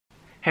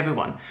Hey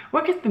everyone,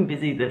 work has been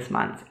busy this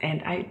month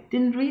and I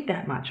didn't read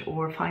that much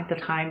or find the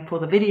time for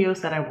the videos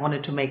that I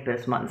wanted to make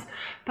this month,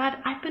 but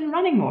I've been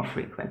running more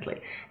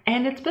frequently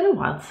and it's been a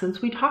while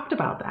since we talked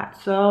about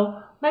that,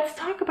 so let's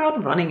talk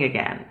about running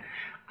again.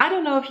 I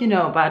don't know if you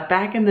know, but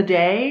back in the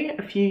day,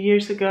 a few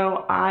years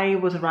ago, I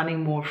was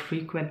running more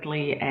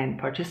frequently and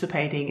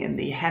participating in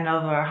the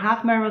Hanover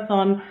Half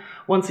Marathon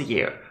once a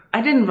year.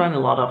 I didn't run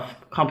a lot of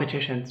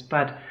competitions,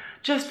 but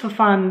just for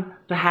fun,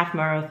 the half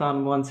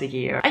marathon once a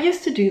year. I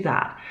used to do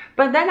that,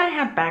 but then I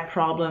had back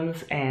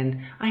problems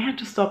and I had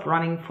to stop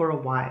running for a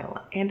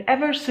while. And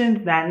ever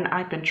since then,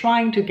 I've been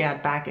trying to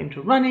get back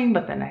into running,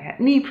 but then I had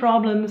knee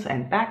problems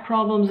and back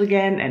problems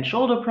again and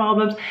shoulder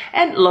problems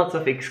and lots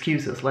of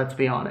excuses, let's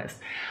be honest.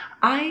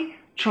 I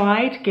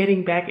tried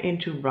getting back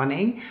into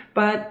running,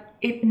 but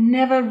it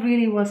never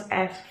really was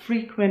as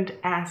frequent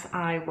as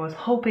I was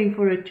hoping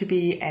for it to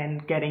be,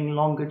 and getting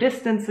longer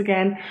distance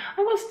again.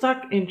 I was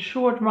stuck in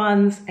short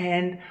runs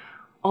and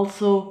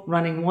also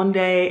running one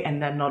day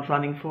and then not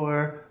running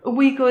for a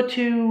week or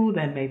two,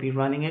 then maybe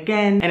running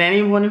again. And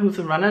anyone who's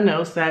a runner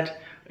knows that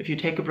if you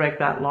take a break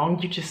that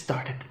long, you just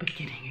start at the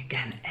beginning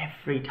again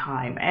every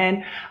time.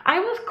 And I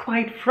was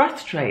quite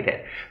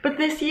frustrated. But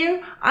this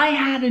year I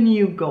had a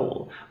new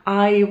goal.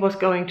 I was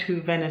going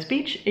to Venice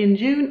Beach in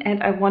June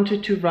and I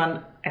wanted to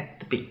run at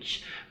the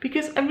beach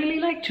because I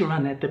really like to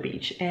run at the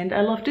beach and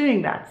I love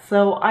doing that.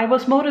 So I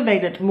was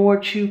motivated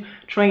more to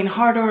train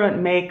harder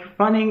and make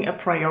running a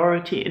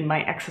priority in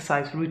my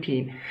exercise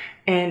routine.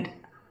 And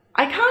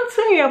I can't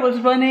say I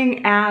was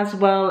running as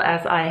well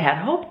as I had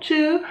hoped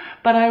to,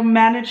 but I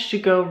managed to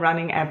go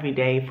running every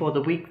day for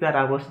the week that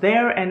I was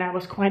there and I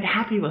was quite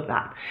happy with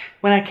that.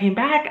 When I came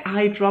back,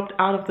 I dropped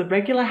out of the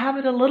regular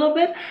habit a little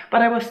bit,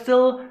 but I was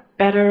still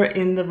better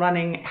in the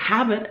running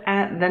habit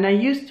than I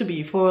used to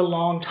be for a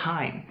long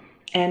time.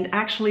 And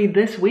actually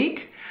this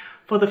week,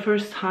 for the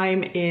first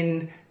time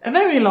in a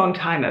very long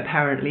time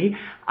apparently,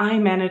 I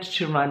managed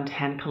to run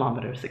 10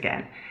 kilometers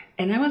again.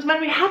 And I was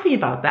very happy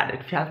about that.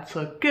 It felt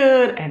so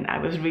good and I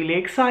was really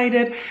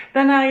excited.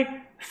 Then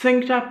I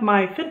synced up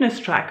my fitness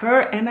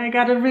tracker and I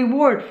got a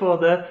reward for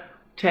the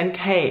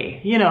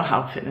 10K. You know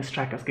how fitness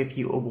trackers give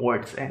you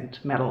awards and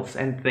medals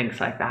and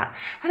things like that.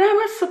 And I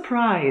was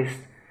surprised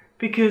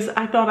because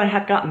I thought I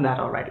had gotten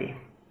that already.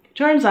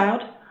 Turns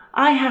out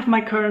I have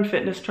my current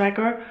fitness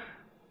tracker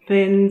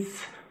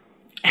since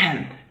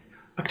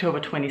October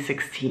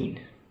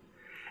 2016.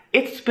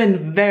 It's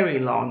been very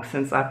long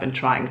since I've been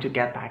trying to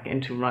get back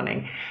into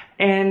running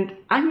and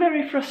I'm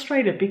very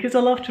frustrated because I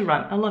love to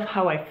run. I love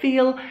how I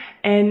feel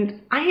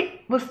and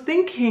I was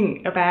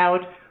thinking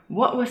about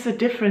what was the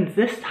difference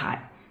this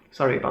time.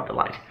 Sorry about the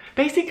light.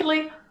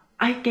 Basically,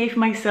 I gave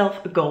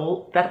myself a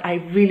goal that I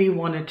really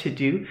wanted to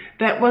do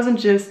that wasn't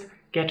just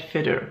get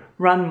fitter,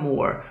 run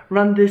more,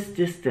 run this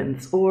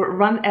distance or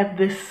run at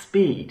this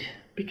speed,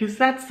 because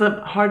that's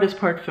the hardest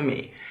part for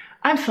me.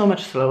 I'm so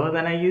much slower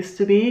than I used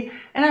to be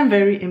and I'm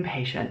very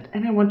impatient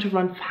and I want to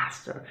run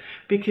faster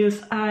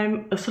because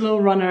I'm a slow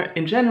runner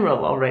in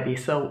general already,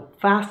 so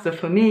faster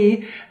for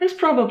me is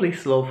probably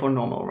slow for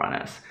normal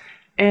runners.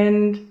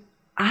 And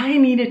I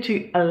needed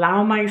to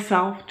allow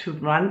myself to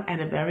run at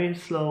a very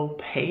slow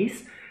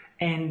pace,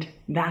 and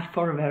that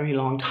for a very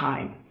long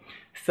time.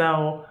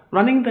 So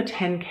running the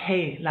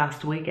 10K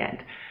last weekend,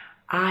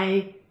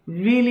 I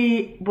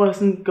really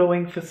wasn't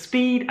going for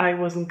speed, I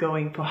wasn't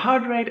going for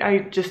heart rate, I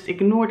just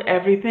ignored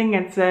everything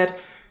and said,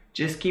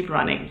 just keep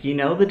running. You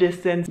know the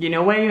distance, you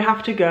know where you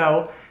have to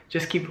go,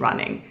 just keep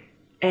running.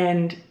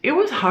 And it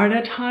was hard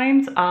at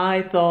times.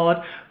 I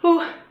thought,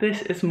 oh,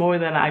 this is more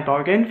than I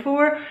bargained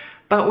for.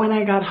 But when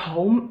I got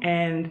home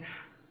and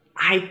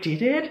I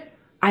did it,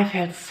 I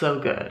felt so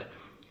good.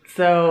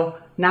 So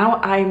now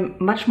I'm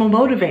much more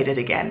motivated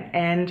again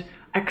and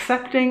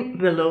accepting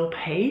the low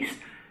pace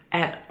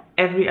at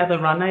every other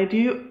run I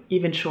do,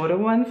 even shorter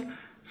ones,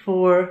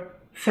 for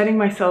setting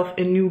myself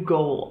a new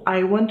goal.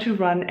 I want to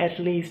run at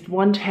least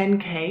one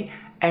 10K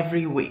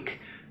every week.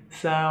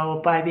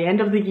 So by the end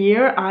of the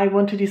year, I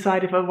want to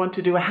decide if I want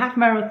to do a half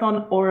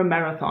marathon or a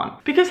marathon.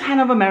 Because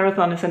Hanover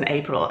Marathon is in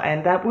April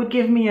and that would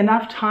give me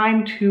enough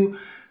time to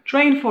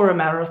train for a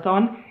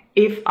marathon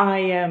if I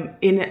am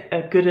in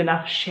a good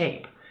enough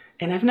shape.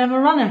 And I've never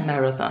run a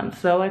marathon,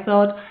 so I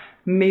thought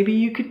maybe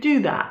you could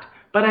do that.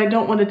 But I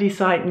don't want to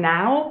decide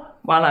now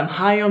while I'm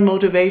high on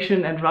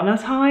motivation and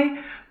runner's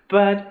high,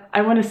 but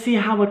I want to see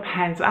how it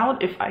pans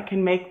out, if I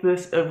can make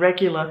this a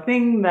regular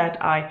thing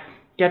that I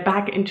get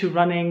back into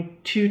running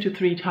 2 to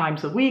 3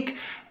 times a week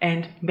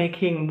and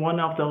making one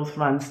of those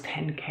runs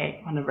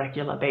 10K on a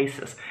regular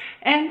basis,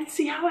 and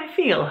see how I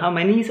feel, how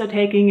my knees are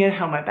taking it,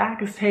 how my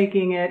back is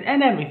taking it,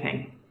 and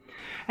everything.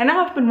 And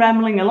now I've been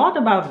rambling a lot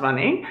about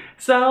running,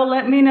 so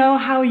let me know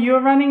how your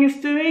running is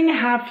doing.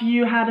 Have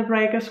you had a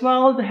break as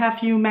well? Have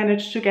you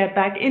managed to get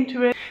back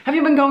into it? Have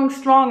you been going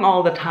strong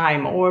all the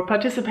time or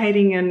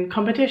participating in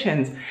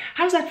competitions?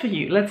 How's that for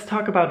you? Let's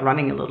talk about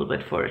running a little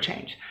bit for a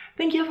change.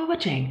 Thank you for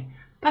watching.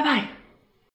 Bye bye.